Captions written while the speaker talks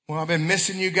Well, I've been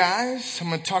missing you guys. I'm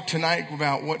going to talk tonight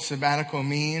about what sabbatical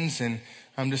means and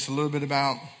just a little bit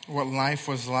about what life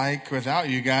was like without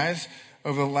you guys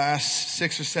over the last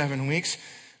 6 or 7 weeks.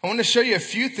 I want to show you a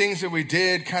few things that we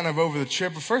did kind of over the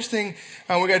trip. The first ththing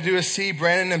we got to do is see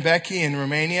Brandon and Becky in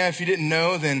Romania. If you didn't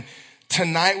know, then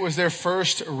tonight was their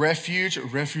first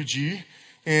refugee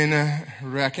in,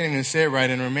 I can't even say it right,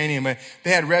 in Romania, but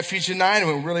they had refugee night. It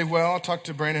went really well. I talked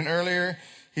to Brandon earlier.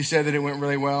 He said that it went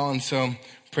really well, and so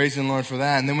praising the Lord for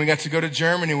that. And then we got to go to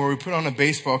Germany where we put on a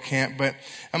baseball camp. But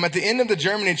at the end of the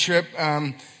Germany trip,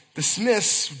 the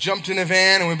Smiths jumped in a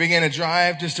van and we began to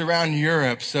drive just around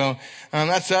Europe. So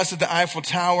that's us at the Eiffel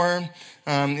Tower.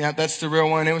 Yeah, that's the real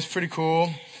one. It was pretty cool.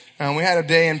 We had a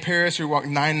day in Paris. We walked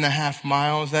 9.5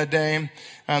 miles that day.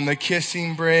 The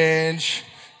Kissing Bridge.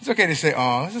 It's okay to say,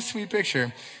 oh, it's a sweet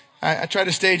picture. I tried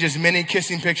to stage as many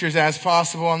kissing pictures as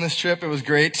possible on this trip. It was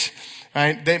great.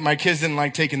 My kids didn't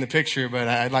like taking the picture, but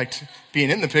I liked being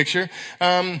in the picture.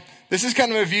 This is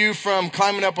kind of a view from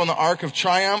climbing up on the Arc of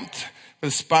Triumph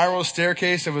with a spiral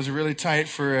staircase that was really tight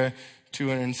for a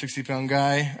 260-pound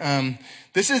guy.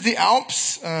 This is the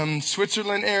Alps,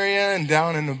 Switzerland area, and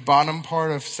down in the bottom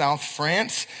part of South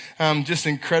France. Just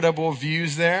incredible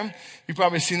views there. You've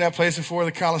probably seen that place before,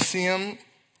 the Colosseum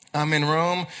in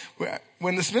Rome.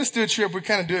 When the Smiths do a trip, we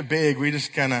kind of do it big. We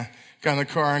just kind of got in the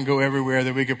car and go everywhere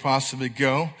that we could possibly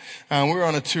go. We were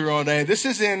on a tour all day. This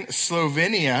is in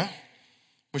Slovenia,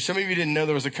 which some of you didn't know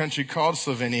there was a country called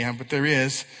Slovenia, but there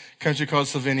is a country called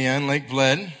Slovenia in Lake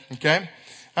Bled, okay?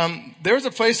 There was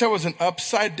a place that was an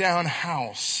upside-down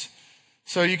house.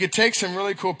 So you could take some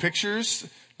really cool pictures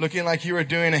looking like you were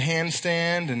doing a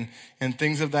handstand and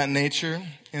things of that nature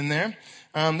in there.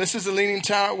 This is the Leaning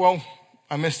Tower. Well,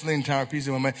 I missed the Leaning Tower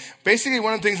Pisa one, but basically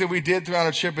one of the things that we did throughout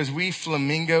our trip is we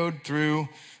flamingoed through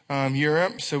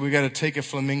Europe. So we got to take a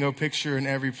flamingo picture in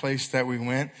every place that we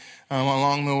went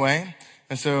along the way.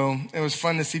 And so it was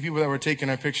fun to see people that were taking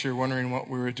our picture wondering what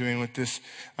we were doing with this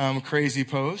crazy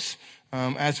pose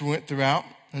as we went throughout.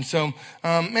 And so,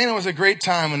 man, it was a great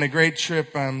time and a great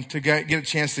trip to get a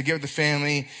chance to get with the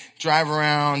family, drive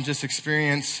around, just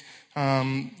experience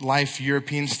life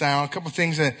European style. A couple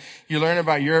things that you learn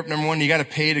about Europe. Number one, you got to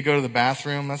pay to go to the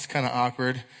bathroom. That's kind of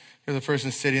awkward. You're the person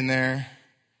sitting there.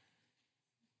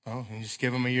 Oh, you just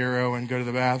give them €1 and go to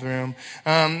the bathroom.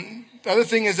 The other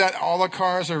thing is that all the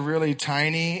cars are really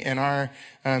tiny, and our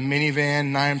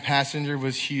minivan 9-passenger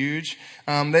was huge.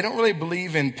 They don't really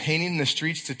believe in painting the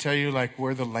streets to tell you like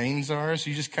where the lanes are, so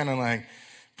you just kind of like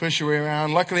push your way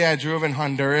around. Luckily, I drove in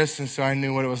Honduras, and so I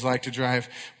knew what it was like to drive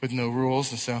with no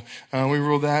rules. And so we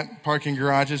ruled that. Parking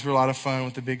garages were a lot of fun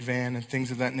with the big van and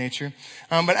things of that nature.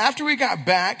 But after we got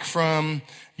back from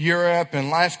Europe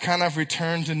and life kind of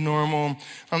returned to normal,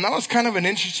 that was kind of an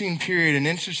interesting period, an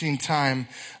interesting time,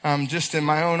 just in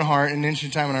my own heart, an interesting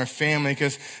time in our family,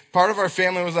 because part of our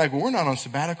family was like, well, we're not on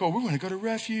sabbatical. We're going to go to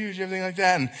refuge, everything like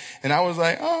that. And I was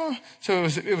like, oh, so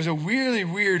it was a really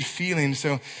weird feeling.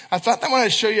 So I thought I wanted to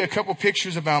show you a couple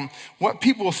pictures about what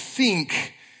people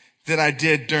think that I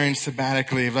did during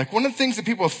sabbatical leave. Like one of the things that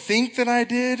people think that I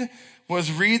did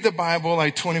was read the Bible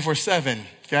like 24/7,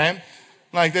 okay?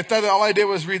 Like they thought that all I did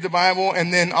was read the Bible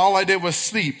and then all I did was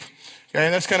sleep. Okay,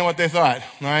 that's kind of what they thought,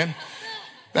 all right?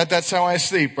 That's how I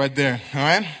sleep right there, all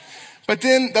right? But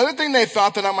then the other thing they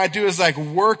thought that I might do is like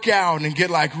work out and get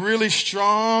like really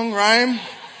strong, right?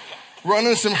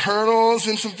 Running some hurdles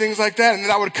and some things like that. And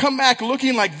then I would come back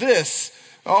looking like this.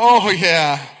 Oh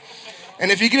yeah. And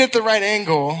if you get it the right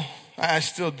angle, I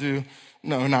still do.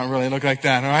 No, not really look like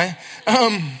that, all right?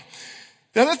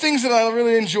 The other things that I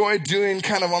really enjoy doing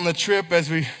kind of on the trip as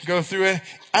we go through it,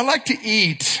 I like to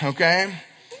eat, okay?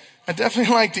 I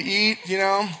definitely like to eat,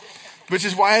 which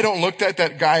is why I don't look at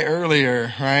that guy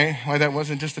earlier, right? Why that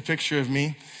wasn't just a picture of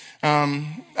me.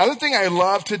 Other thing I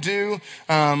love to do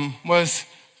was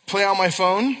play on my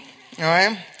phone, all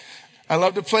right? I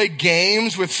love to play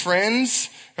games with friends,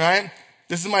 all right?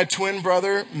 This is my twin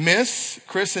brother,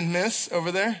 Chris and Miss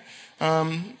over there.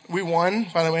 We won,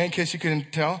 by the way, in case you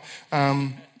couldn't tell.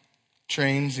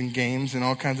 Trains and games and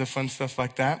all kinds of fun stuff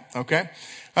like that. Okay.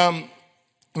 Do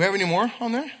we have any more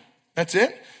on there? That's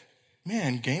it?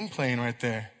 Man, game playing right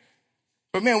there.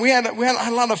 But man, we had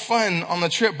a lot of fun on the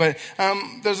trip, but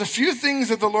there's a few things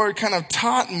that the Lord kind of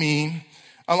taught me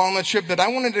along the trip that I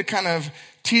wanted to kind of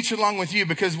teach along with you,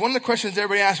 because one of the questions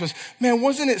everybody asked was, man,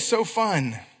 wasn't it so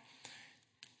fun?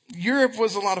 Europe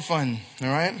was a lot of fun, all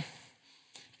right?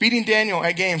 Beating Daniel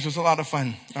at games was a lot of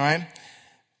fun, all right?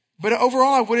 But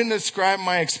overall, I wouldn't describe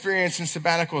my experience in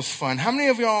sabbatical as fun. How many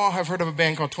of y'all have heard of a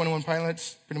band called 21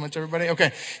 Pilots? Pretty much everybody?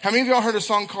 Okay. How many of y'all heard a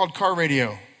song called Car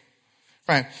Radio?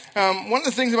 Right. One of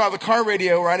the things about the car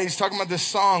radio, right, he's talking about this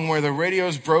song where the radio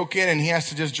is broken and he has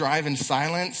to just drive in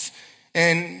silence.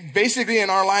 And basically in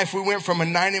our life, we went from a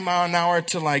 90 mile an hour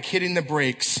to like hitting the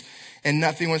brakes and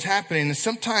nothing was happening. And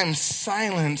sometimes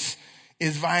silence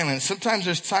is violence. Sometimes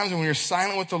there's times when you're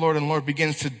silent with the Lord and the Lord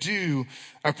begins to do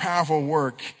a powerful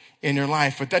work in your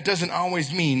life. But that doesn't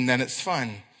always mean that it's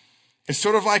fun. It's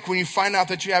sort of like when you find out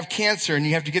that you have cancer and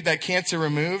you have to get that cancer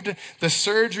removed. The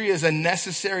surgery is a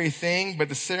necessary thing, but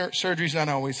the surgery is not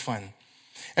always fun.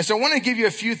 And so I want to give you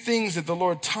a few things that the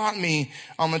Lord taught me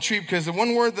on the trip, because the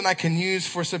one word that I can use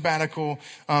for sabbatical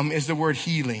is the word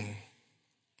healing.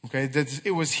 Okay,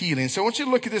 it was healing. So I want you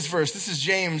to look at this verse. This is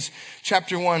James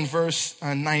chapter 1, verse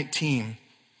 19.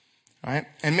 All right,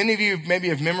 and many of you maybe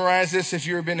have memorized this if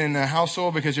you've been in a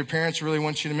household because your parents really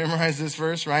want you to memorize this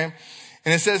verse, right?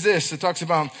 And it says this, it talks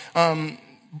about,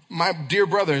 my dear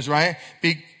brothers, right?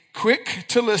 Be quick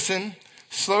to listen,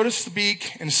 slow to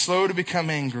speak, and slow to become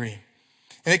angry.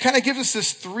 And it kind of gives us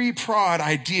this three-pronged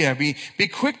idea. Be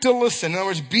quick to listen. In other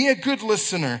words, be a good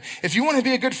listener. If you want to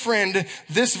be a good friend,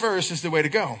 this verse is the way to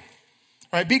go. All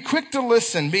right? Be quick to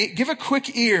listen. Give a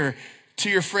quick ear to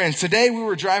your friends. Today we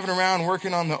were driving around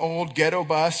working on the old ghetto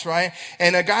bus, right?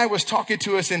 And a guy was talking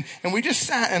to us and we just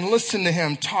sat and listened to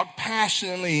him talk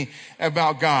passionately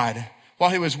about God while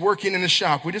he was working in the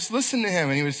shop. We just listened to him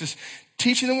and he was just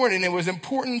teaching the word, and it was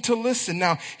important to listen.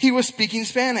 Now, he was speaking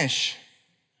Spanish.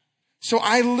 So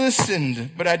I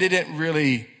listened, but I didn't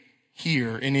really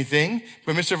hear anything.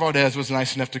 But Mr. Valdez was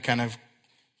nice enough to kind of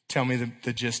tell me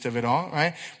the gist of it all,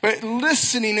 right? But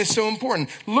listening is so important.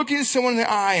 Looking at someone in the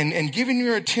eye and giving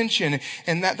your attention,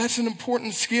 and that's an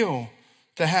important skill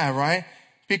to have, right?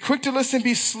 Be quick to listen,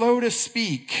 be slow to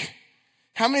speak.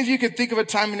 How many of you could think of a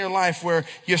time in your life where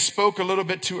you spoke a little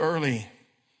bit too early?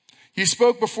 You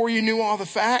spoke before you knew all the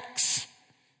facts.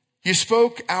 You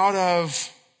spoke out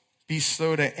of be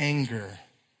slow to anger.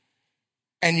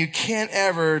 And you can't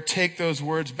ever take those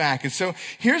words back. And so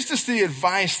here's just the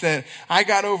advice that I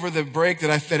got over the break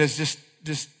that has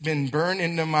just been burned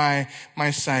into my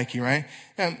psyche, right?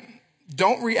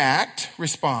 Don't react,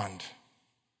 respond.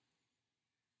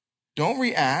 Don't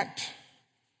react,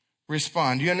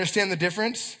 respond. Do you understand the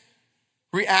difference?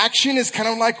 Reaction is kind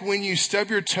of like when you stub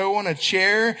your toe on a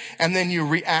chair and then you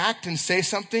react and say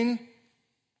something,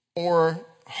 or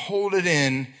hold it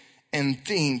in and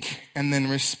think and then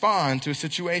respond to a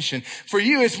situation. For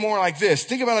you, it's more like this.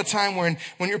 Think about a time when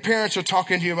your parents are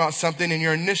talking to you about something and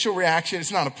your initial reaction,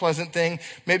 it's not a pleasant thing.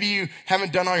 Maybe you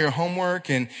haven't done all your homework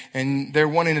and they're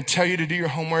wanting to tell you to do your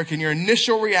homework, and your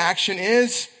initial reaction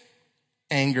is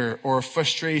anger or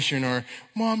frustration or,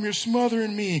 Mom, you're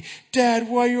smothering me. Dad,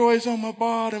 why are you always on my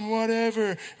bottom?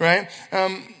 Whatever, right?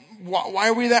 Why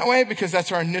are we that way? Because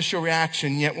that's our initial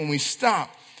reaction. Yet when we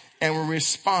stop and we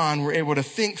respond, we're able to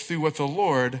think through what the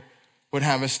Lord would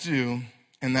have us do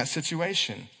in that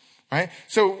situation, right?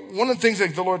 So one of the things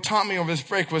that the Lord taught me over this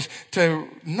break was to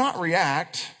not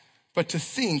react, but to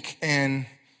think and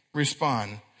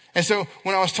respond. And so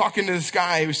when I was talking to this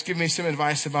guy, he was giving me some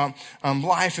advice about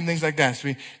life and things like that. So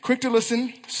be quick to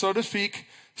listen, slow to speak,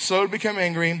 slow to become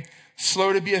angry,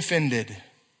 slow to be offended.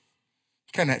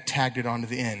 Kind of tagged it onto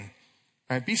the end,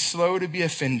 right? Be slow to be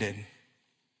offended.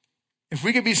 If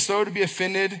we could be slow to be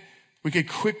offended, we could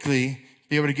quickly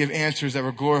be able to give answers that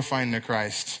were glorifying to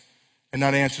Christ and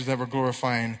not answers that were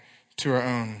glorifying to our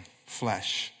own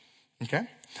flesh. Okay?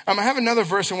 I have another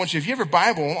verse I want you, if you have a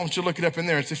Bible, I want you to look it up in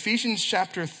there. It's Ephesians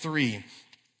chapter 3.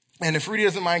 And if Rudy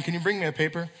doesn't mind, can you bring me a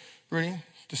paper, Rudy?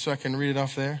 Just so I can read it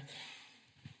off there.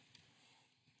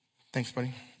 Thanks,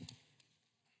 buddy.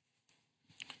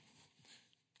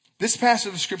 This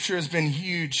passage of scripture has been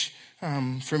huge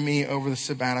for me over the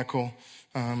sabbatical.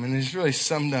 And it's really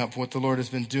summed up what the Lord has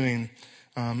been doing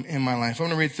in my life. I'm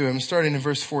going to read through it. I'm starting in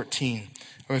verse 14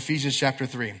 of Ephesians chapter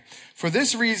 3. For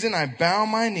this reason I bow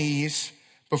my knees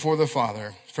before the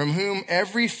Father, from whom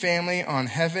every family on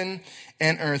heaven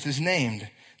and earth is named,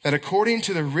 that according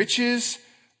to the riches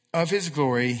of his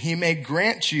glory, he may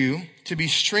grant you to be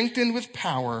strengthened with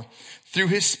power through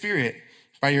his Spirit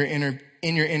by your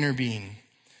inner being,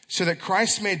 so that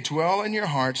Christ may dwell in your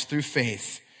hearts through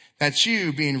faith, that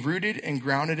you, being rooted and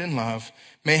grounded in love,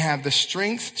 may have the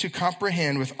strength to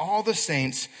comprehend with all the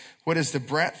saints what is the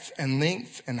breadth and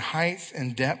length and height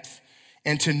and depth,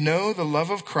 and to know the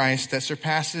love of Christ that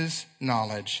surpasses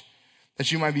knowledge,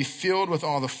 that you might be filled with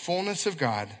all the fullness of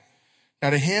God.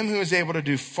 Now to him who is able to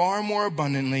do far more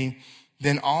abundantly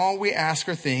than all we ask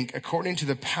or think, according to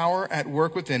the power at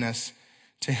work within us,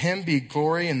 to him be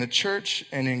glory in the church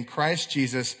and in Christ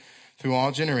Jesus through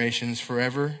all generations,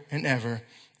 forever and ever.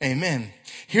 Amen.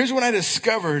 Here's what I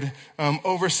discovered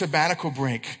over sabbatical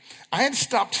break. I had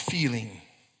stopped feeling.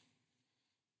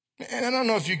 And I don't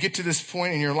know if you get to this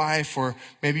point in your life, or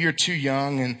maybe you're too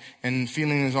young and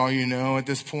feeling is all you know at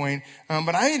this point.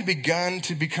 But I had begun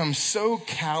to become so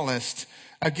calloused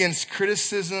against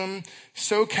criticism,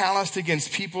 so calloused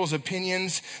against people's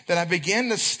opinions, that I began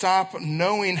to stop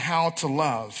knowing how to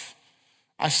love.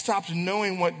 I stopped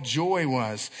knowing what joy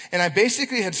was. And I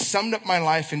basically had summed up my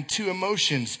life in two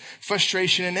emotions,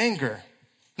 frustration and anger.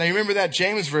 Now you remember that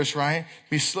James verse, right?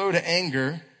 Be slow to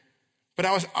anger. But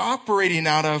I was operating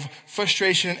out of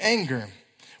frustration and anger.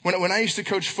 When I used to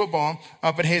coach football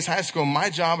up at Hayes High School, my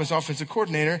job as offensive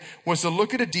coordinator was to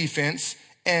look at a defense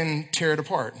and tear it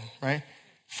apart, right?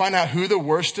 Find out who the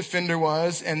worst defender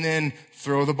was and then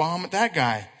throw the bomb at that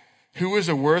guy. Who was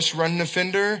the worst run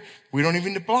defender? We don't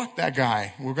even block that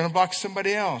guy. We're going to block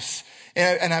somebody else.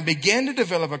 And I began to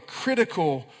develop a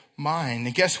critical mind.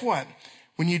 And guess what?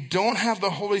 When you don't have the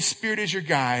Holy Spirit as your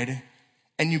guide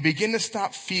and you begin to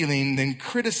stop feeling, then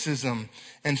criticism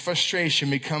and frustration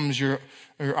becomes your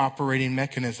operating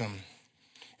mechanism.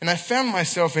 And I found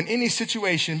myself in any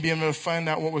situation being able to find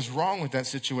out what was wrong with that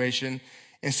situation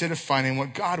instead of finding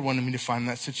what God wanted me to find in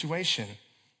that situation.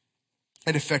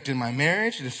 It affected my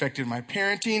marriage. It affected my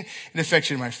parenting. It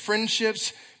affected my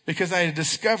friendships because I had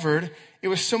discovered it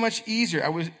was so much easier.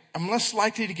 I'm less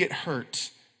likely to get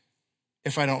hurt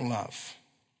if I don't love.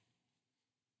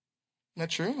 Isn't that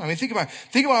true? I mean, think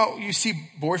about you see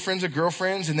boyfriends or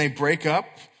girlfriends and they break up.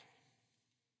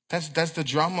 That's the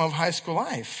drama of high school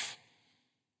life.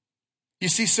 You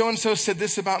see so-and-so said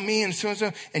this about me and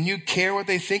so-and-so, and you care what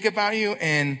they think about you,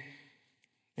 and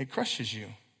it crushes you.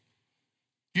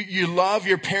 You love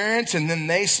your parents, and then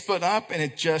they split up, and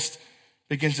it just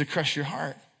begins to crush your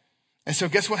heart. And so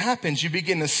guess what happens? You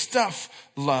begin to stuff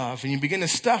love, and you begin to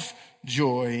stuff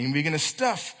joy, and you begin to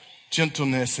stuff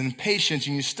gentleness and patience,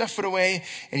 and you stuff it away,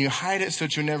 and you hide it so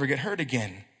that you'll never get hurt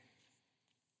again.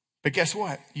 But guess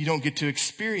what? You don't get to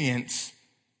experience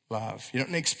love. You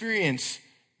don't experience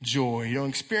joy. You don't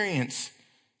experience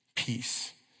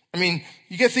peace. I mean,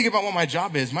 you got to think about what my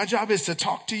job is. My job is to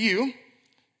talk to you,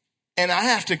 and I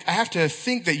have to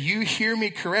think that you hear me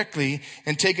correctly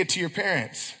and take it to your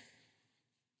parents.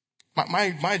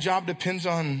 My job depends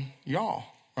on y'all,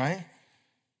 right?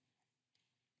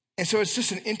 And so it's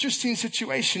just an interesting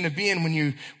situation to be in when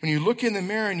you look in the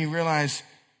mirror and you realize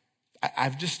I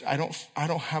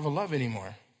don't have a love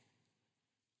anymore.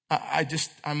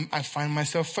 I find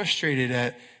myself frustrated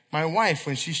at my wife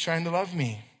when she's trying to love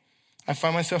me. I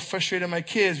find myself frustrated at my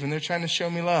kids when they're trying to show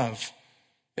me love.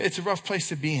 It's a rough place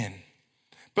to be in.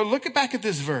 But look back at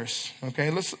this verse, okay?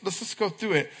 Let's go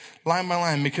through it line by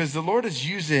line because the Lord has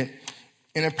used it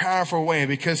in a powerful way.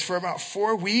 Because for about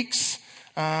 4 weeks,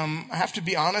 I have to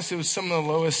be honest, it was some of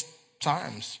the lowest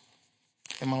times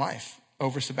in my life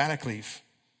over sabbatic leave.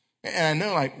 And I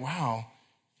know, like, wow,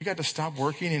 you got to stop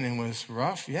working and it was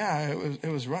rough. Yeah, it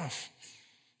was rough.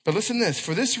 But listen to this.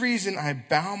 For this reason, I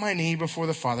bow my knee before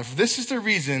the Father. For this is the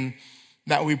reason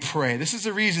that we pray. This is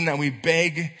the reason that we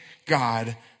beg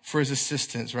God for his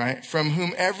assistance, right? From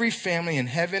whom every family in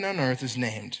heaven and earth is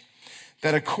named,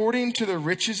 that according to the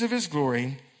riches of his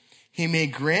glory, he may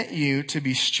grant you to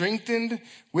be strengthened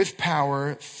with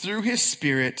power through his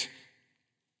Spirit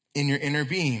in your inner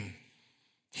being.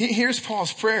 Here's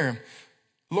Paul's prayer.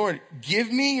 Lord,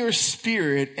 give me your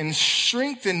Spirit and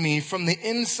strengthen me from the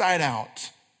inside out.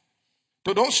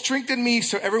 But don't strengthen me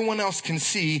so everyone else can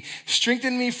see.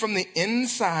 Strengthen me from the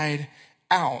inside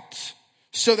out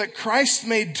so that Christ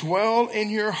may dwell in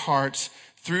your hearts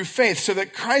through faith, so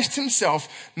that Christ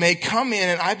himself may come in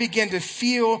and I begin to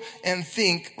feel and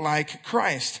think like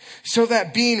Christ, so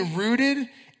that being rooted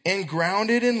and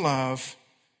grounded in love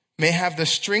may have the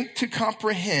strength to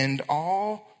comprehend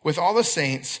with all the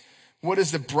saints what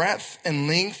is the breadth and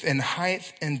length and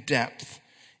height and depth,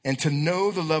 and to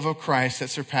know the love of Christ that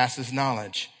surpasses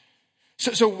knowledge.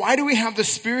 So why do we have the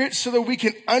Spirit? So that we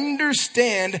can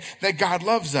understand that God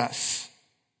loves us.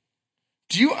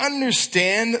 Do you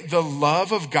understand the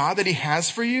love of God that he has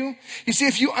for you? You see,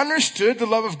 if you understood the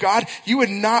love of God, you would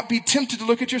not be tempted to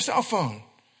look at your cell phone.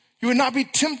 You would not be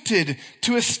tempted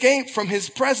to escape from his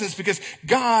presence because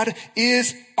God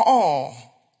is all.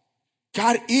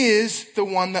 God is the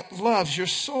one that loves your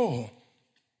soul.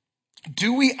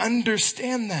 Do we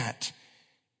understand that?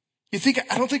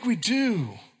 I don't think we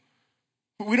do.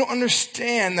 We don't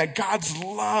understand that God's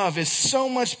love is so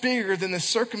much bigger than the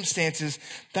circumstances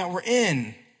that we're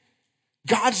in.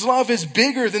 God's love is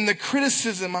bigger than the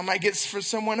criticism I might get for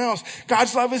someone else.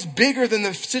 God's love is bigger than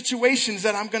the situations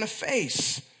that I'm going to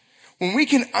face. When we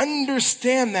can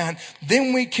understand that,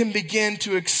 then we can begin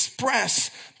to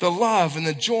express the love and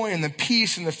the joy and the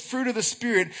peace and the fruit of the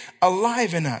Spirit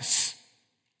alive in us.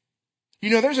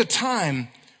 You know, there's a time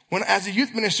when, as a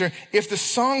youth minister, if the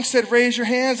song said raise your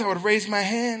hands, I would raise my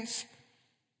hands.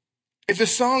 If the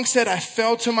song said I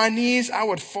fell to my knees, I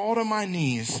would fall to my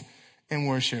knees and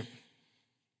worship.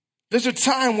 There's a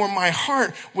time where my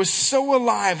heart was so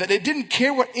alive that it didn't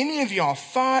care what any of y'all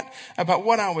thought about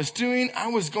what I was doing. I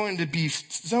was going to be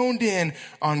zoned in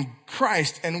on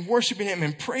Christ and worshiping him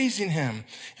and praising him.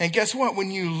 And guess what?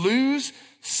 When you lose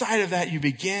sight of that, you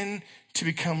begin to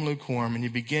become lukewarm and you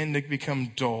begin to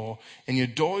become dull and you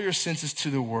dull your senses to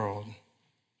the world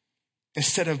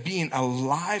instead of being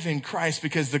alive in Christ,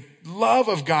 because the love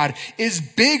of God is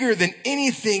bigger than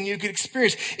anything you could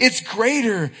experience. It's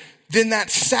greater than that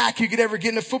sack you could ever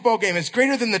get in a football game. It's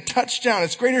greater than the touchdown.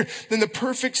 It's greater than the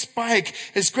perfect spike.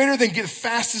 It's greater than the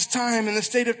fastest time in the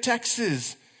state of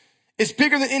Texas. It's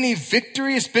bigger than any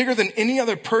victory. It's bigger than any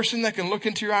other person that can look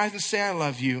into your eyes and say, I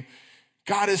love you.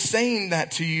 God is saying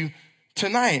that to you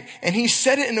tonight. And he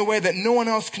said it in a way that no one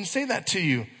else can say that to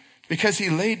you because he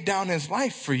laid down his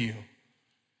life for you.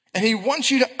 And he wants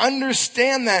you to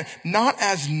understand that not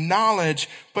as knowledge,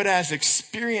 but as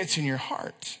experience in your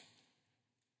heart.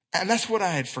 And that's what I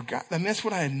had forgotten. I mean, that's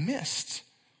what I had missed.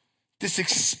 This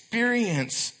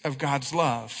experience of God's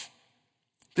love.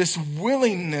 This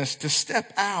willingness to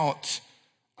step out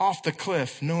off the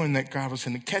cliff knowing that God was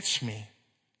going to catch me.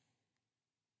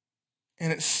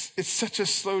 And it's such a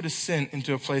slow descent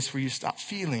into a place where you stop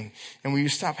feeling and where you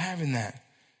stop having that.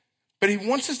 But he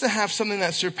wants us to have something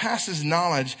that surpasses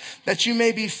knowledge, that you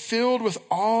may be filled with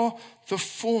all the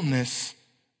fullness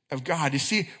of God. You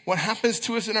see, what happens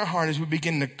to us in our heart is we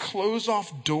begin to close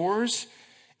off doors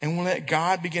and we let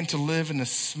God begin to live in a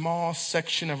small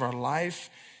section of our life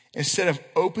instead of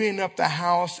opening up the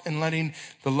house and letting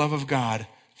the love of God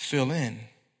fill in.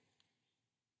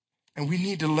 And we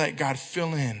need to let God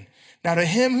fill in. Now, to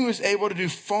him who is able to do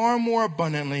far more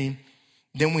abundantly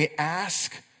than we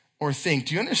ask or think.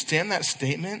 Do you understand that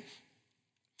statement?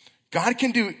 God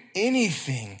can do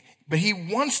anything, but he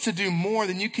wants to do more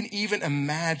than you can even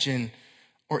imagine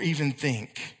or even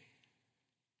think.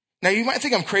 Now, you might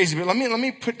think I'm crazy, but let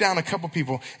me put down a couple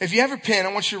people. If you have a pen,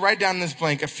 I want you to write down in this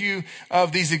blank a few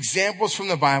of these examples from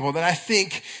the Bible that I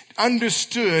think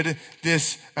understood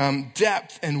this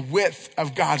depth and width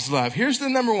of God's love. Here's the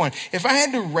number one. If I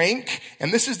had to rank,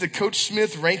 and this is the Coach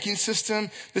Smith ranking system,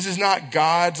 this is not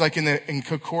God's, like in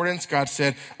concordance, God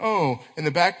said, in the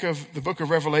back of the book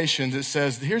of Revelations, it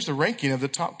says, here's the ranking of the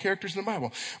top characters in the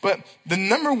Bible. But the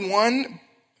number one,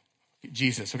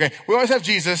 Jesus, okay? We always have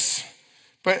Jesus.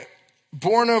 But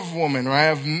born of woman, right,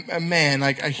 of a man,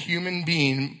 like a human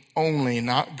being only,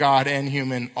 not God and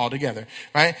human altogether,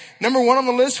 right? Number one on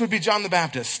the list would be John the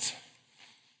Baptist.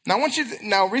 Now,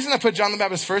 the reason I put John the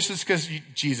Baptist first is because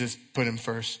Jesus put him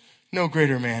first. No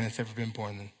greater man has ever been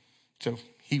born than. So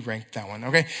he ranked that one,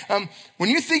 okay? When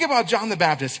you think about John the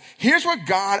Baptist, here's what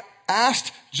God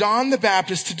asked John the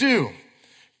Baptist to do.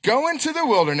 Go into the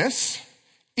wilderness,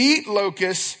 eat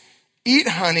locusts, eat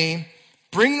honey,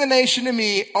 bring the nation to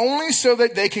me only so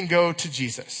that they can go to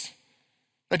Jesus.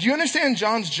 Now, do you understand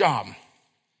John's job?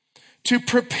 To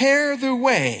prepare the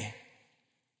way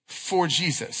for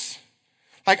Jesus.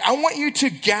 Like, I want you to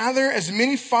gather as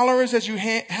many followers as you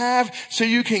have so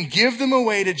you can give them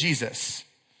away to Jesus.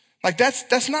 Like,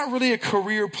 that's not really a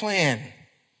career plan,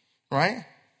 right?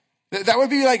 That would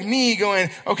be like me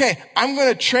going, okay, I'm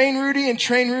going to train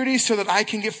Rudy so that I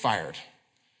can get fired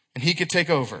and he could take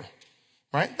over.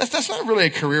 Right? That's not really a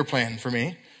career plan for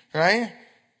me, right?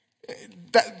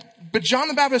 But John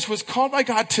the Baptist was called by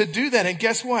God to do that. And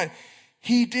guess what?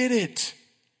 He did it.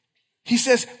 He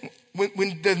says,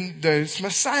 when the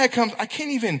Messiah comes, I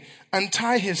can't even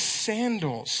untie his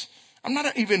sandals. I'm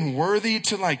not even worthy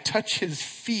to touch his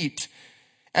feet.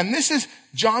 And this is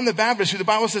John the Baptist, who the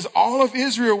Bible says all of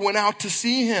Israel went out to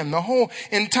see him. The whole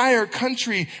entire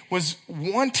country was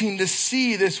wanting to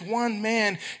see this one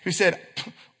man who said,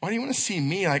 why do you want to see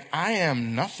me? Like, I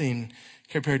am nothing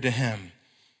compared to him.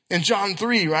 In John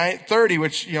 3, right, 30,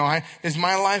 which, is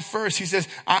my life verse, he says,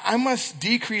 I must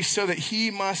decrease so that he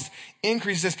must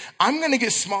increase. He says, I'm going to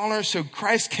get smaller so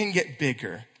Christ can get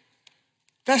bigger.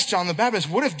 That's John the Baptist.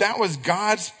 What if that was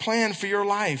God's plan for your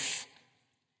life?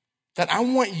 That I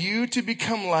want you to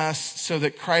become less so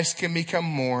that Christ can become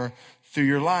more through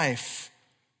your life.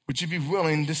 Would you be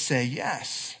willing to say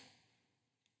yes?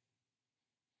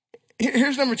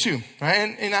 Here's number two,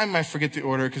 right? And I might forget the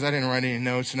order because I didn't write any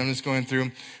notes and I'm just going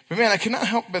through. But man, I cannot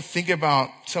help but think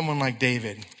about someone like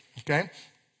David, okay?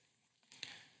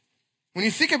 When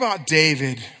you think about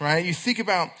David, right, you think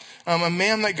about a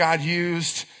man that God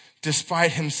used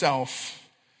despite himself.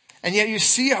 And yet you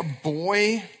see a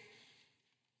boy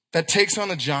that takes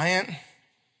on a giant.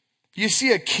 You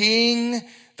see a king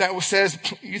that says,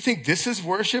 you think this is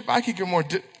worship? I could get more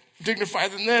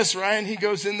dignified than this, right? And he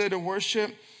goes in there to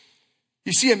worship.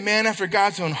 You see a man after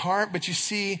God's own heart, but you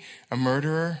see a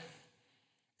murderer,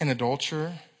 an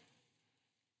adulterer.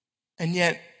 And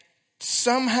yet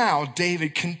somehow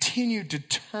David continued to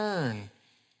turn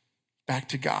back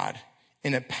to God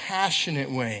in a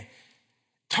passionate way.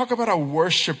 Talk about a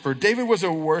worshiper. David was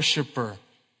a worshiper.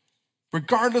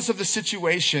 Regardless of the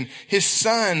situation, his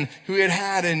son, who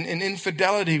had an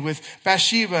infidelity with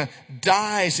Bathsheba,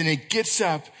 dies, and he gets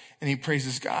up and he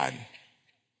praises God.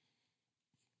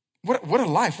 What a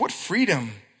life! What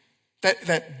freedom!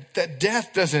 That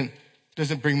death doesn't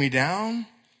bring me down,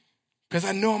 because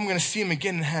I know I'm going to see him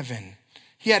again in heaven.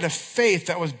 He had a faith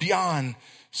that was beyond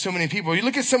so many people. You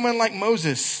look at someone like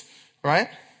Moses, right?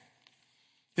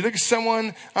 You look at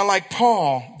someone like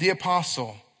Paul, the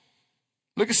apostle.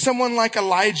 Look at someone like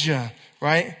Elijah,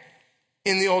 right,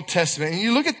 in the Old Testament. And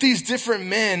you look at these different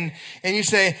men and you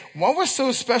say, what was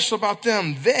so special about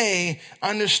them? They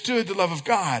understood the love of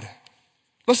God.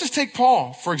 Let's just take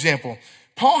Paul, for example.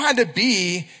 Paul had to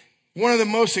be one of the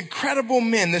most incredible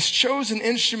men, this chosen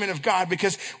instrument of God,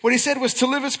 because what he said was to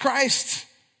live as Christ.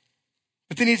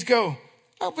 But then he'd go,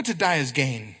 oh, but to die is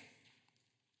gain.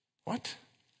 What?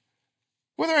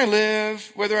 Whether I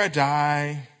live, whether I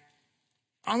die,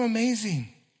 I'm amazing.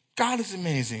 God is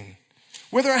amazing.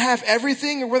 Whether I have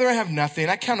everything or whether I have nothing,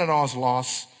 I count it all as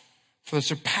loss for the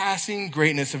surpassing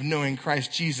greatness of knowing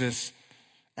Christ Jesus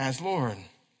as Lord.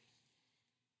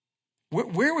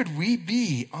 Where would we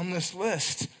be on this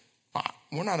list?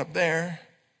 We're not up there.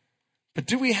 But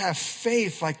do we have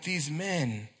faith like these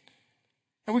men?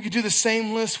 And we could do the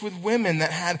same list with women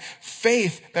that had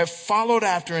faith, that followed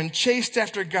after and chased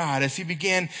after God as he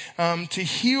began to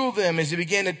heal them, as he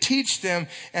began to teach them,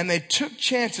 and they took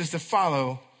chances to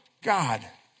follow God.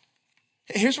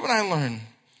 Here's what I learned.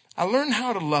 I learned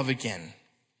how to love again.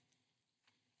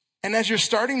 And as you're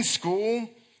starting school,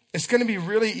 it's going to be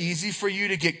really easy for you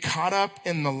to get caught up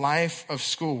in the life of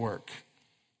schoolwork.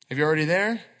 Have you already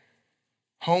there?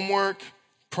 Homework,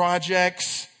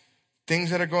 projects,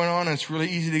 things that are going on, and it's really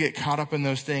easy to get caught up in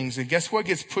those things. And guess what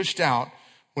gets pushed out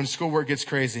when schoolwork gets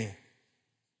crazy?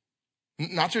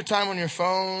 Not your time on your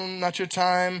phone, not your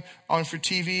time on for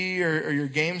TV or your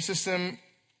game system.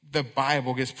 The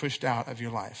Bible gets pushed out of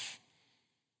your life.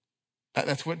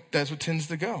 That's what tends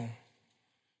to go.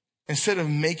 Instead of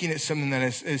making it something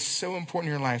that is so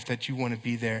important in your life that you want to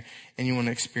be there and you want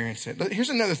to experience it. Here's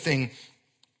another thing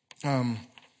that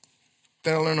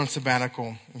I learned on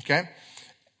sabbatical, okay?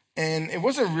 And it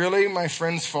wasn't really my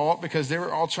friend's fault, because they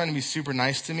were all trying to be super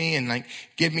nice to me and like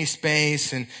give me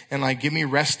space and like give me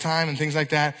rest time and things like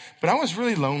that. But I was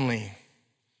really lonely.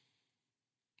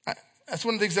 That's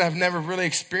one of the things that I've never really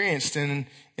experienced in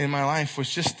my life, was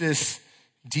just this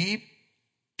deep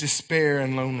despair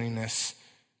and loneliness,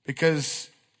 because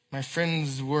my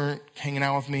friends weren't hanging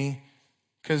out with me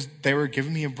because they were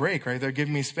giving me a break, right? They're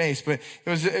giving me space. But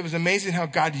it was amazing how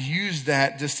God used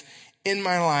that just in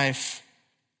my life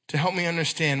to help me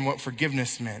understand what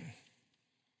forgiveness meant.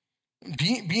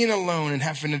 Being alone and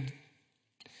having to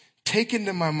take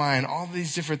into my mind all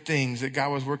these different things that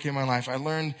God was working in my life, I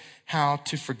learned how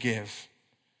to forgive.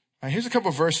 Here's a couple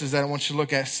of verses that I want you to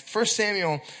look at. 1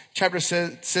 Samuel chapter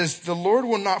says, the Lord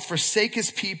will not forsake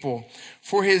his people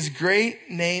for his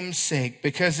great name's sake,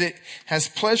 because it has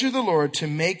pleasured the Lord to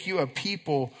make you a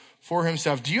people for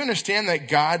himself. Do you understand that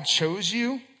God chose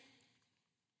you?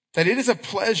 That it is a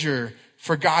pleasure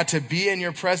for God to be in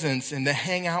your presence and to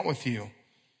hang out with you.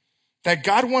 That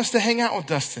God wants to hang out with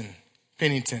Dustin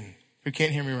Pennington, who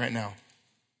can't hear me right now.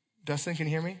 Dustin, can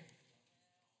you hear me?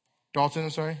 Dalton, I'm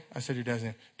sorry. I said your dad's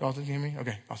name. Dalton, can you hear me?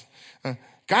 Okay, awesome.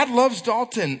 God loves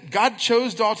Dalton. God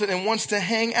chose Dalton and wants to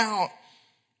hang out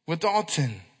with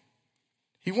Dalton.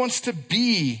 He wants to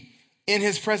be in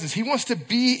his presence. He wants to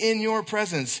be in your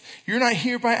presence. You're not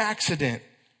here by accident.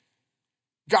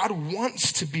 God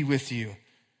wants to be with you.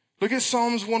 Look at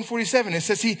Psalms 147. It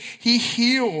says he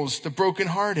heals the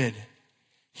brokenhearted.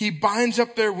 He binds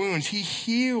up their wounds. He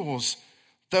heals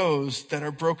those that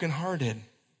are brokenhearted.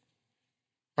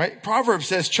 Right? Proverbs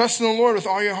says, trust in the Lord with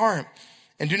all your heart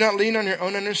and do not lean on your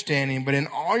own understanding, but in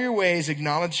all your ways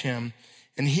acknowledge him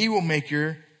and he will make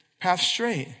your path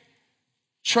straight.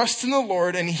 Trust in the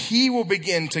Lord and he will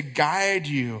begin to guide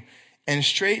you and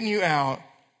straighten you out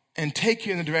and take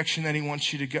you in the direction that he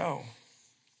wants you to go.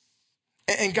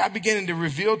 And God began to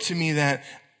reveal to me that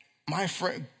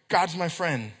God's my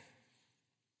friend.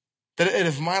 That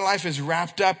if my life is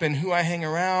wrapped up in who I hang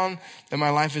around, then my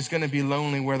life is going to be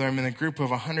lonely, whether I'm in a group of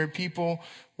 100 people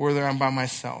or whether I'm by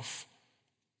myself.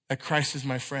 That Christ is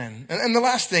my friend. And the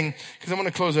last thing, because I'm going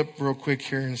to close up real quick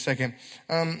here in a second,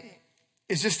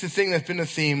 is just the thing that's been a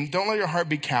theme. Don't let your heart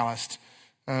be calloused.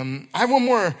 I have one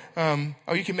more.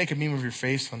 You can make a meme of your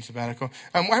face on sabbatical.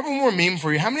 I have one more meme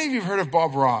for you. How many of you have heard of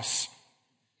Bob Ross?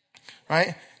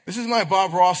 Right? This is my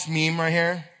Bob Ross meme right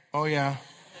here. Oh, yeah.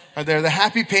 Right there. The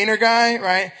happy painter guy,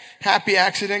 right? Happy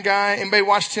accident guy. Anybody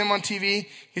watched him on TV?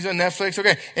 He's on Netflix.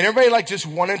 Okay. And everybody just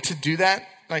wanted to do that,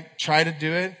 try to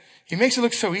do it. He makes it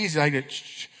look so easy,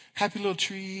 happy little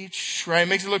tree, right?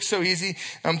 Makes it look so easy,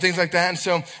 things like that. And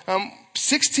so,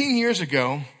 16 years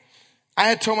ago, I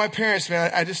had told my parents,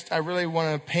 man, I really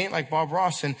want to paint like Bob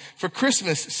Ross. And for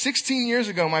Christmas, 16 years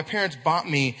ago, my parents bought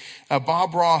me a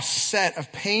Bob Ross set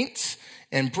of paints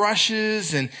and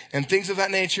brushes and things of that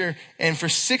nature. And for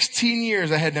 16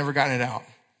 years, I had never gotten it out.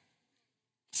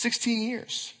 16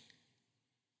 years.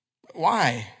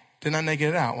 Why didn't I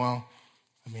get it out? Well,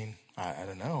 I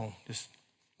don't know, just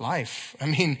life.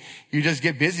 You just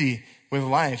get busy with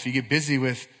life. You get busy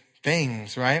with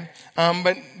things, right?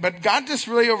 But God just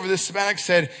really over this sabbatical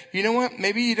said, you know what?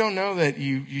 Maybe you don't know that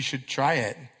you should try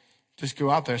it. Just go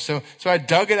out there. So I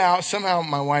dug it out. Somehow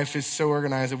my wife is so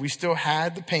organized that we still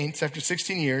had the paints after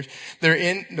 16 years. They're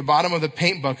in the bottom of the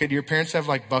paint bucket. Do your parents have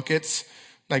buckets?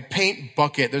 Paint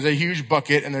bucket. There's a huge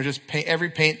bucket and there's just paint. Every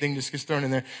paint thing just gets thrown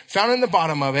in there. Found in the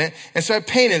bottom of it. And so I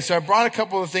painted. So I brought a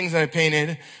couple of things that I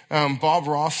painted, Bob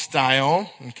Ross style.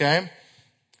 Okay.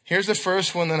 Here's the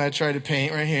first one that I tried to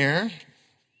paint right here.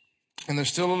 And they're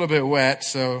still a little bit wet,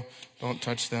 so don't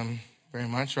touch them very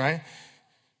much, right?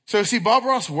 So see, Bob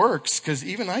Ross works because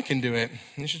even I can do it.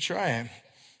 You should try it.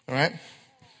 All right.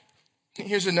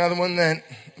 Here's another one that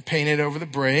I painted over the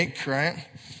break, right?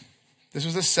 This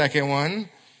was the second one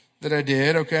that I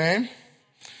did, okay?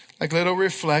 Little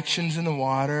reflections in the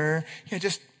water. Yeah,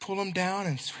 just pull them down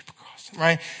and sweep across them,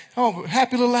 right? Oh,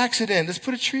 happy little accident. Let's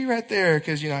put a tree right there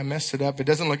because, I messed it up. It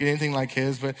doesn't look anything like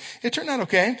his, but it turned out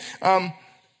okay.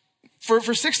 For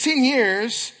 16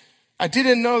 years, I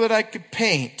didn't know that I could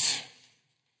paint.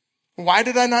 Why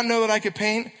did I not know that I could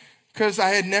paint? Because I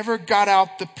had never got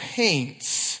out the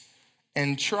paints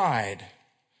and tried.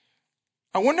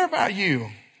 I wonder about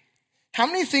you. How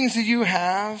many things do you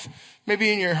have,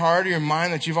 maybe in your heart or your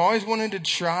mind, that you've always wanted to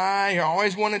try or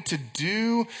always wanted to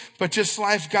do, but just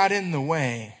life got in the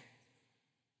way?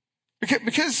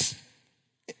 Because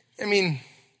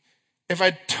if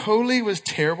I totally was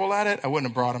terrible at it, I wouldn't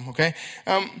have brought them, okay?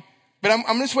 But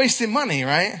I'm just wasting money,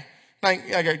 right? Like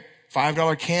a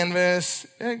 $5 canvas,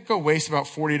 go waste about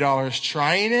 $40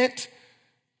 trying it.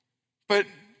 But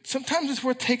sometimes it's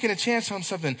worth taking a chance on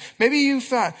something. Maybe you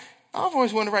thought, I've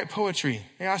always wanted to write poetry.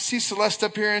 I see Celeste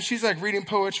up here and she's reading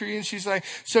poetry and she's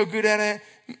so good at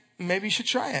it. Maybe you should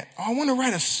try it. Oh, I want to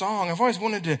write a song. I've always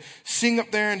wanted to sing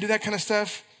up there and do that kind of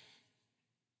stuff.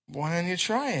 Why don't you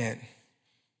try it?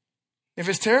 If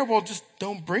it's terrible, just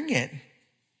don't bring it.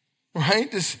 Right?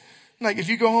 Just if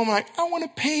you go home I want to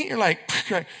paint, you're like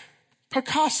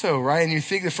Picasso, right? And you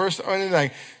think the first,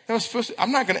 that was supposed to,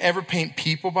 I'm not going to ever paint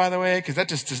people, by the way, because that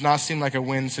just does not seem like a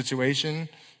win situation.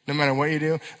 No matter what you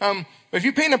do. But if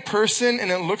you paint a person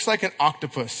and it looks like an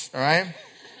octopus, all right?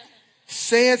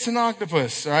 Say it's an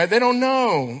octopus, all right? They don't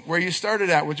know where you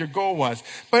started at, what your goal was.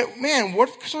 But man,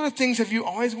 what sort of things have you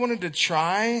always wanted to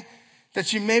try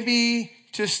that you maybe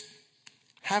just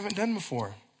haven't done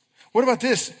before? What about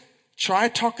this? Try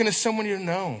talking to someone you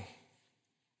know.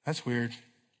 That's weird.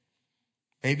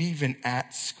 Maybe even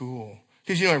at school.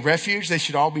 Because at Refuge, they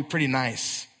should all be pretty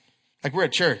nice. We're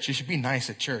at church. You should be nice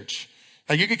at church.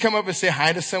 You could come up and say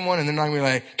hi to someone and they're not going to be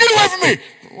like, get away from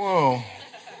me. Whoa.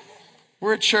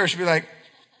 We're at church. Be like,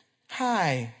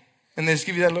 hi. And they just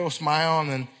give you that little smile and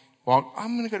then walk.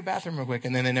 I'm going to go to the bathroom real quick.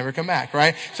 And then they never come back,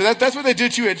 right? So that's what they do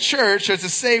to you at church. So it's a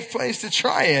safe place to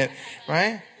try it,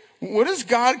 right? What is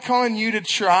God calling you to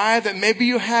try that maybe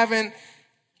you haven't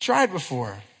tried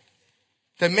before?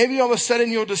 That maybe all of a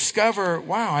sudden you'll discover,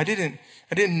 wow, I didn't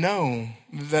know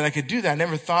that I could do that. I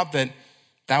never thought that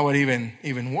would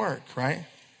even work, right?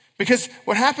 Because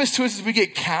what happens to us is we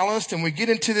get calloused and we get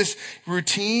into this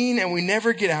routine and we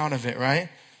never get out of it, right?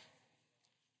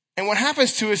 And what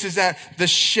happens to us is that the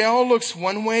shell looks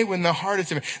one way when the heart is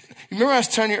different. Remember I was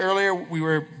telling you earlier we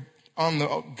were on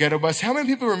the ghetto bus. How many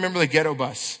people remember the ghetto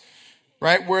bus?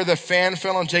 Right? Where the fan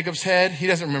fell on Jacob's head. He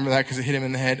doesn't remember that because it hit him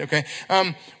in the head, okay?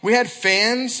 We had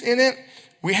fans in it.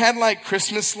 We had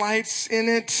Christmas lights in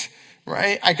it.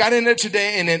 Right? I got in it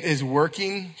today and it is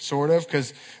working, sort of,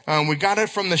 because we got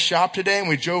it from the shop today and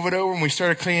we drove it over and we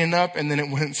started cleaning up and then it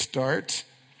wouldn't start.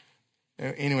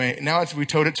 Anyway, now we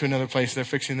towed it to another place. They're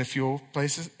fixing the fuel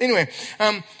places. Anyway,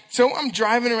 so I'm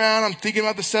driving around. I'm thinking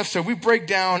about the stuff. So we break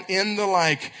down in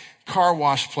the car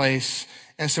wash place.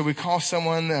 And so we call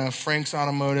someone, Frank's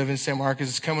Automotive in San Marcos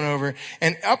is coming over,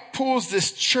 and up pulls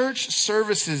this church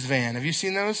services van. Have you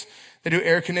seen those? They do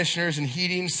air conditioners and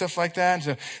heating, stuff like that. And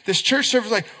so this church service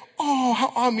is like, oh,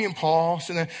 how awesome, me and Paul.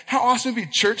 So how awesome would be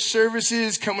church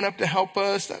services coming up to help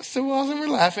us. That's so awesome. We're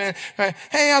laughing. Right.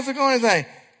 Hey, how's it going? It's like,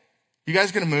 you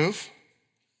guys going to move?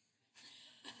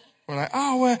 We're like,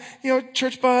 oh, well,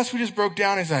 church bus, we just broke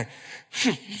down. He's like,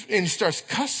 and he starts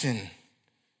cussing.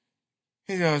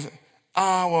 He goes,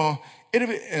 well, it'll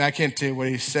be, and I can't tell you what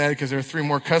he said because there are 3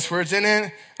 more cuss words in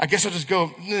it. I guess I'll just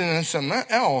go something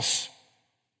else.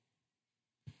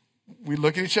 We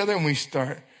look at each other and we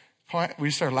start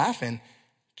laughing.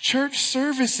 Church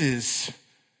services,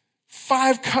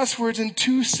 5 cuss words in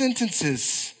 2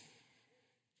 sentences.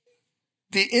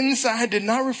 The inside did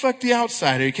not reflect the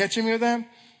outside. Are you catching me with that?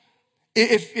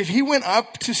 If he went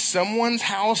up to someone's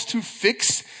house to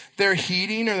fix their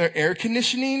heating or their air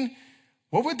conditioning,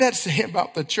 what would that say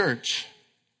about the church?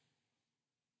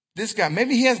 This guy,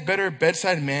 maybe he has better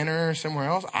bedside manner somewhere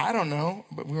else. I don't know,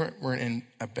 but we weren't in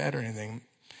a bed or anything.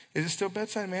 Is it still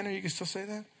bedside manner? You can still say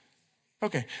that?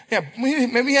 Okay. Yeah,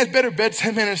 maybe he has better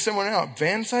bedside manner somewhere else.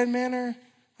 Vanside manner?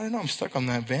 I don't know. I'm stuck on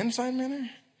that. Vanside manner?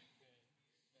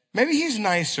 Maybe he's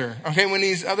nicer. Okay, when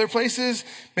he's other places,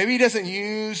 maybe he doesn't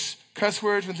use cuss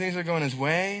words when things are going his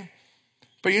way.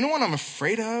 But you know what I'm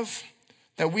afraid of?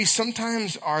 That we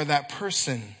sometimes are that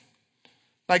person.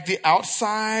 Like the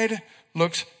outside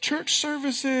looks, church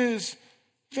services,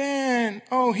 van.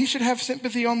 Oh, he should have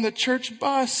sympathy on the church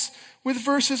bus with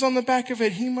verses on the back of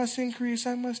it. He must increase,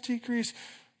 I must decrease.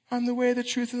 I'm the way, the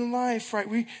truth, and the life.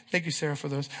 Right? Thank you, Sarah, for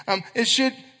those.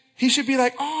 He should be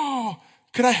like, oh,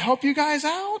 could I help you guys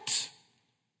out?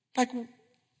 Like,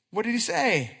 what did he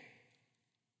say?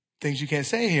 Things you can't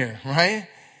say here, right?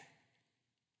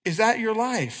 Is that your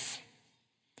life?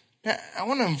 I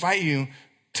want to invite you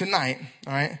tonight,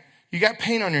 all right? You got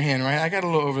paint on your hand, right? I got a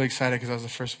little overly excited because I was the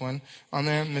first one on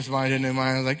there. Miss Vaughn didn't know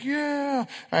mine. I was like, yeah.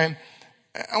 All right.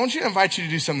 I want you to invite you to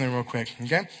do something real quick,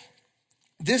 okay?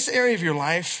 This area of your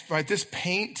life, right, this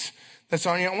paint that's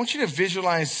on you, I want you to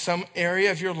visualize some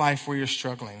area of your life where you're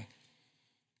struggling.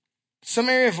 Some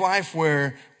area of life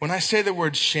where when I say the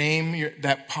word shame,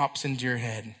 that pops into your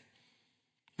head.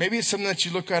 Maybe it's something that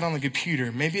you look at on the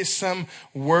computer. Maybe it's some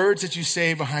words that you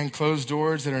say behind closed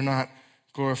doors that are not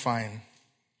glorifying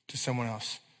to someone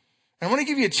else. And I want to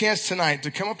give you a chance tonight to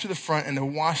come up to the front and to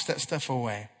wash that stuff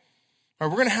away. All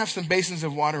right, we're going to have some basins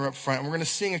of water up front, and we're going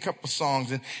to sing a couple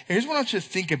songs. And here's what I want you to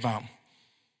think about.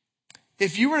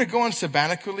 If you were to go on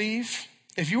sabbatical leave,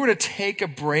 if you were to take a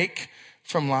break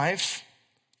from life,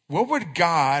 what would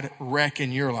God wreck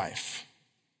in your life?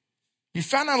 You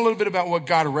found out a little bit about what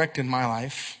God wrecked in my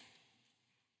life.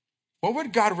 What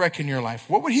would God wreck in your life?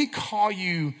 What would he call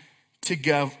you to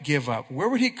give up? Where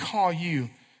would he call you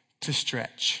to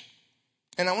stretch?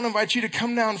 And I want to invite you to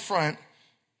come down front,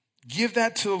 give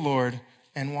that to the Lord,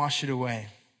 and wash it away.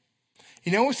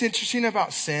 You know what's interesting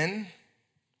about sin?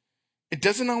 It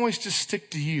doesn't always just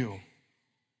stick to you.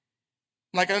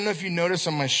 Like, I don't know if you noticed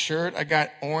on my shirt, I got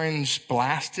orange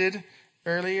blasted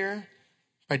earlier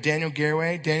by Daniel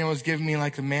Garraway. Daniel was giving me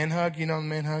like the man hug, the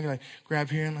man hug, like grab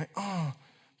here and like, oh.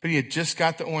 But he had just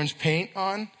got the orange paint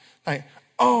on. Like,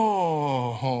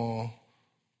 oh,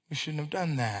 we shouldn't have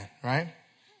done that, right?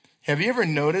 Have you ever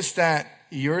noticed that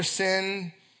your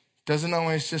sin doesn't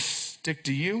always just stick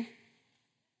to you?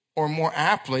 Or more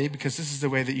aptly, because this is the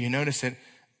way that you notice it,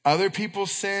 other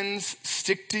people's sins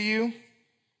stick to you.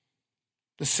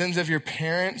 The sins of your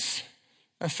parents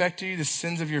affect you. The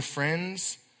sins of your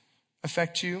friends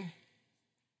affect you.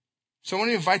 So I want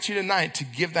to invite you tonight to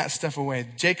give that stuff away.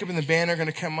 Jacob and the band are going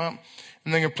to come up,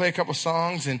 and they're going to play a couple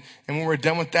songs. And when we're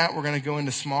done with that, we're going to go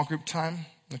into small group time,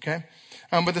 okay?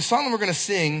 But the song that we're going to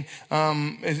sing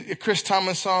is a Chris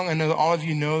Thomas song. I know that all of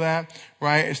you know that,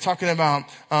 right? It's talking about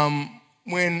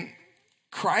when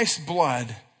Christ's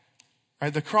blood,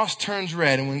 right? The cross turns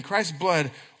red, and when Christ's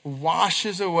blood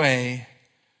washes away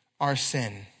our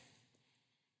sin.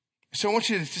 So I want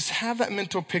you to just have that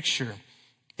mental picture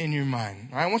in your mind.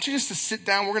 All right? I want you just to sit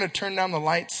down. We're going to turn down the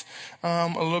lights a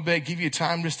little bit, give you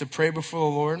time just to pray before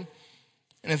the Lord.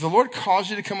 And if the Lord calls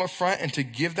you to come up front and to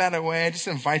give that away, I just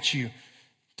invite you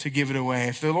to give it away.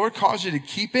 If the Lord calls you to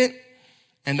keep it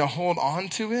and to hold on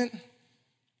to it,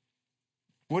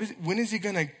 when is he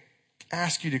going to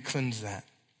ask you to cleanse that?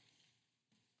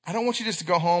 I don't want you just to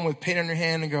go home with paint on your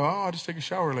hand and go, oh, I'll just take a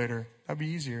shower later. That'd be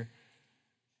easier.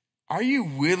 Are you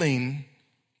willing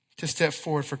to step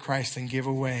forward for Christ and give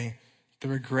away the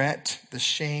regret, the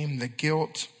shame, the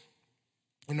guilt,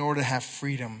 in order to have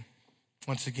freedom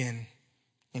once again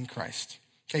in Christ.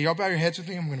 Okay, y'all bow your heads with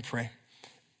me. I'm going to pray.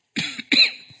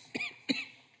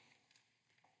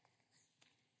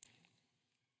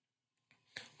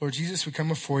 Lord Jesus, we come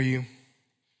before you.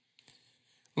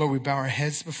 Lord, we bow our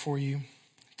heads before you,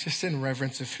 just in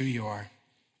reverence of who you are.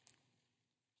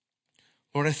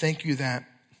 Lord, I thank you that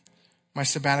my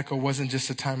sabbatical wasn't just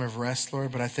a time of rest,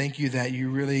 Lord, but I thank you that you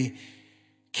really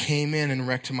came in and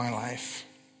wrecked my life.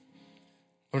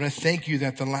 Lord, I thank you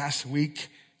that the last week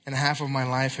and a half of my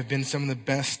life have been some of the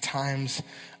best times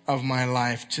of my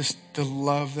life. Just the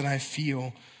love that I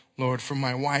feel, Lord, for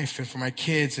my wife and for my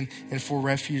kids and for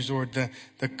Refuge, Lord,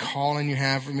 the calling you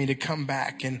have for me to come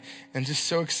back and just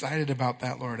so excited about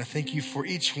that, Lord. I thank you for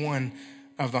each one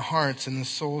of the hearts and the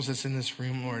souls that's in this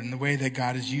room, Lord, and the way that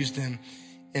God has used them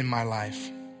in my life.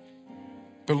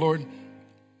 But Lord,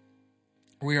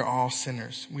 we are all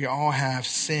sinners. We all have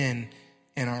sin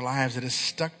in our lives that is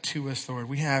stuck to us, Lord.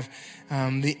 We have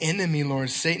the enemy, Lord,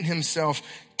 Satan himself,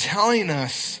 telling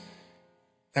us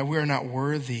that we are not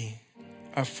worthy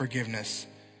of forgiveness.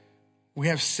 We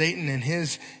have Satan and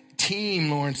his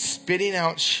team, Lord, spitting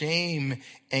out shame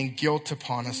and guilt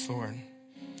upon us, Lord.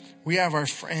 We have our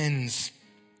friends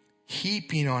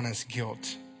heaping on us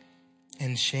guilt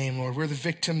and shame, Lord. We're the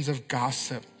victims of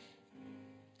gossip,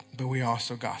 but we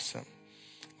also gossip.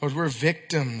 Lord, we're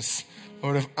victims,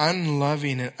 Lord, of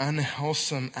unloving and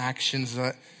unwholesome actions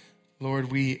that,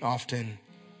 Lord, we often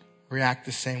react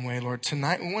the same way, Lord.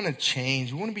 Tonight, we want to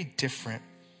change. We want to be different.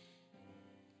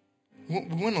 We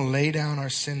want to lay down our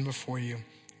sin before you.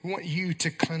 We want you to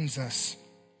cleanse us,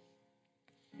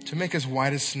 to make us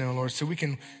white as snow, Lord, so we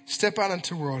can step out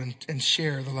into the world and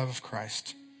share the love of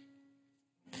Christ.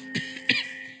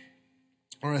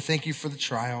 Lord, I thank you for the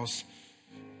trials.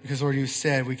 Because, Lord, you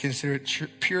said we consider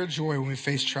it pure joy when we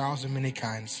face trials of many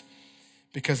kinds.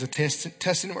 Because the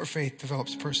testing of our faith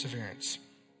develops perseverance.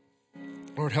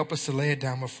 Lord, help us to lay it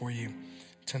down before you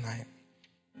tonight.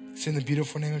 It's in the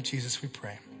beautiful name of Jesus we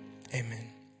pray. Amen.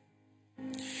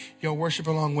 Y'all worship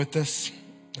along with us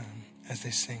as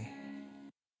they sing.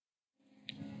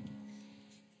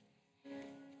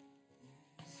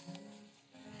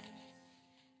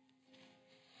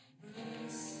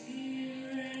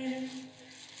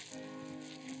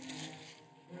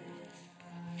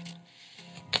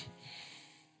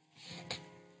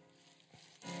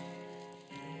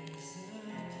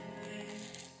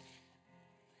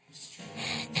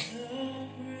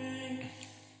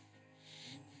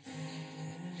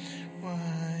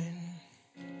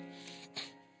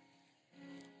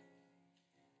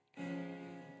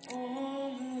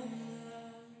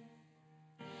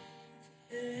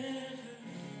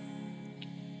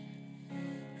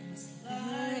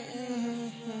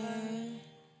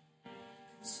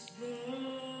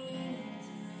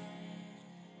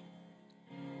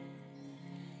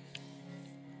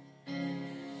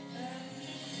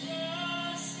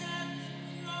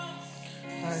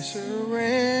 I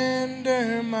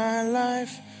surrender my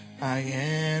life. I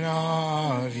am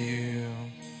all of you.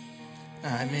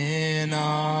 I'm in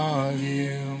all of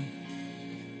you.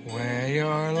 Where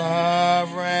your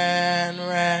love ran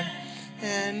red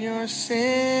and your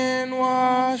sin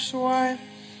washed white,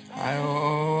 I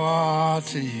owe all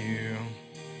to you.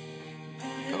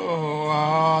 Oh,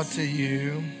 all to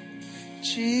you,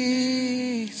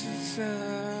 Jesus.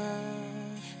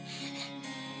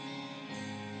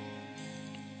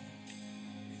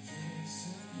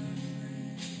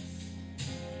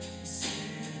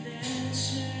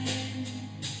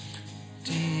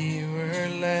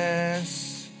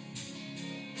 Less.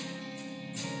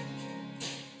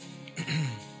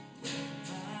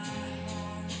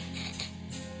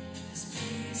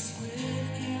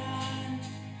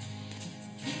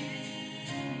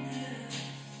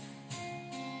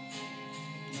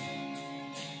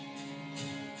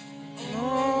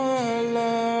 Oh,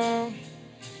 love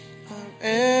I've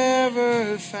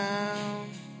ever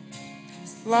found,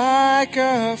 like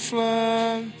a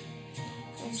flood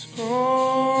comes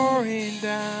pouring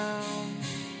down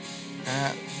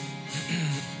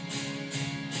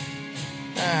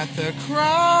at the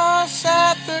cross,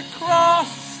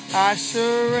 I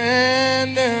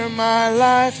surrender my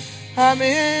life. I'm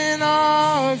in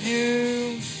all of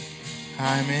you.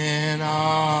 I'm in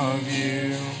all of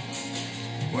you.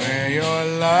 Where your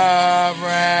love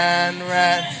ran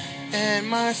red and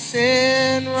my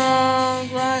sin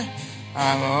wronged right,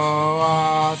 I owe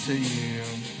all to you.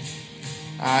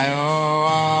 I owe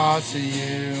all to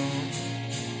you.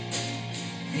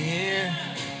 Here,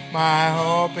 my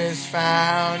hope is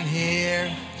found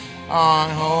here on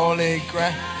holy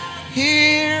ground.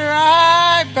 Here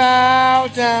I bow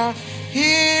down.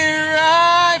 Here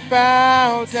I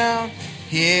bow down.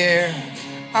 Here,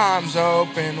 arms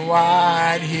open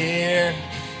wide. Here,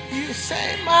 you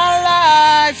saved my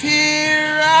life.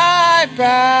 Here I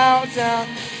bow down.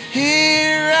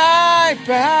 Here I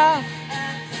bow.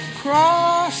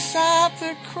 Cross at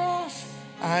the cross,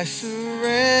 I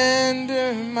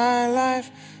surrender my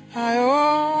life. I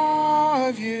owe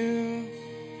of you.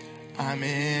 I'm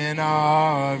in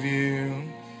awe of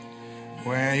you.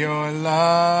 Where your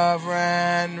love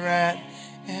ran red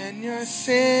and your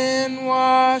sin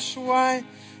washed white,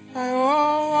 I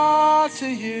owe all to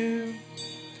you.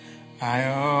 I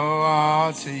owe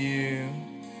all to you,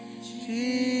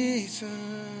 Jesus.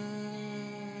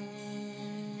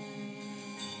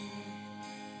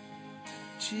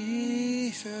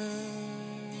 Jesus.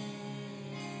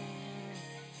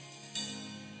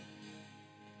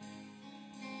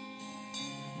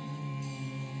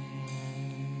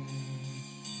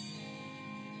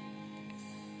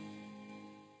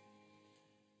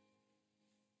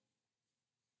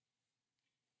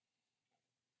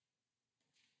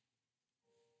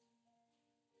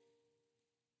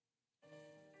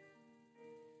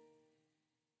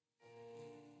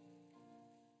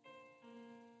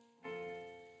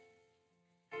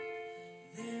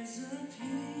 There's a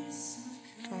peace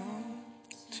I've come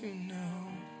To know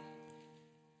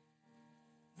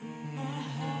my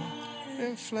heart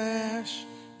and flesh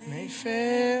may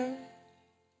fail,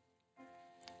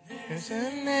 there's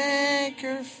an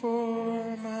anchor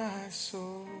for my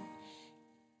soul.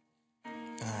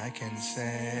 I can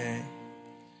say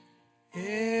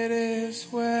it is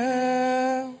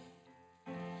well.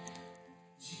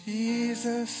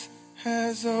 Jesus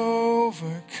has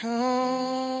overcome,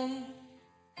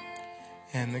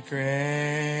 and the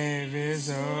grave is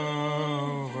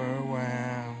overwhelmed.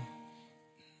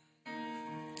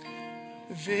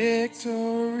 The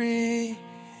victory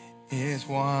is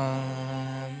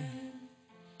won.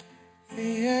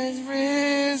 He has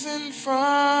risen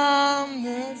from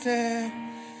the dead,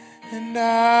 and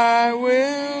I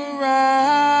will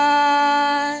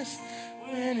rise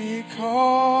when he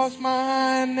calls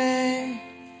my name.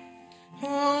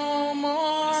 No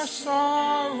more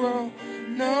sorrow,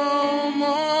 no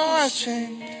more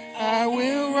shame. I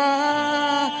will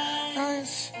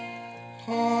rise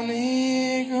on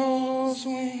eagle's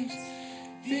wings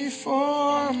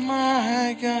before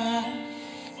my God,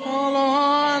 fall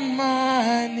on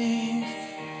my knees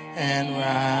and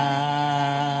rise.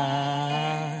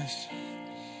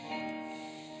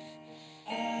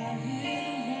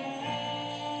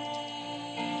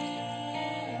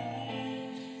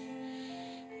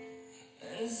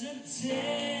 as a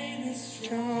day is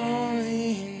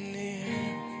Drawing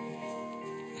near,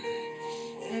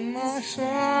 when my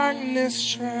darkness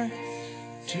tries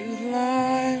to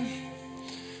lie,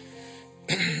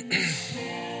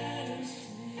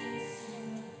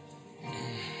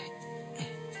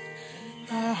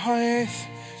 my faith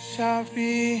shall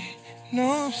be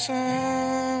no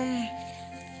sun.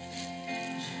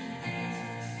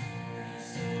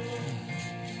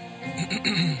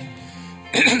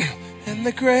 And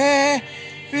the grave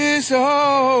is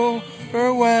overwhelmed.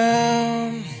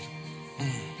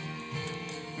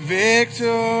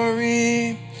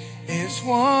 Victory is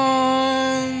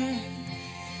won.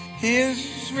 He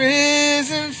is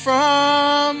risen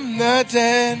from the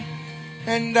dead,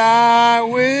 and I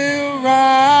will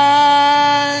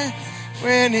rise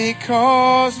when he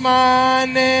calls my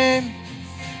name.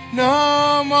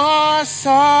 No more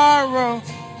sorrow,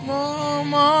 no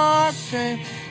more pain.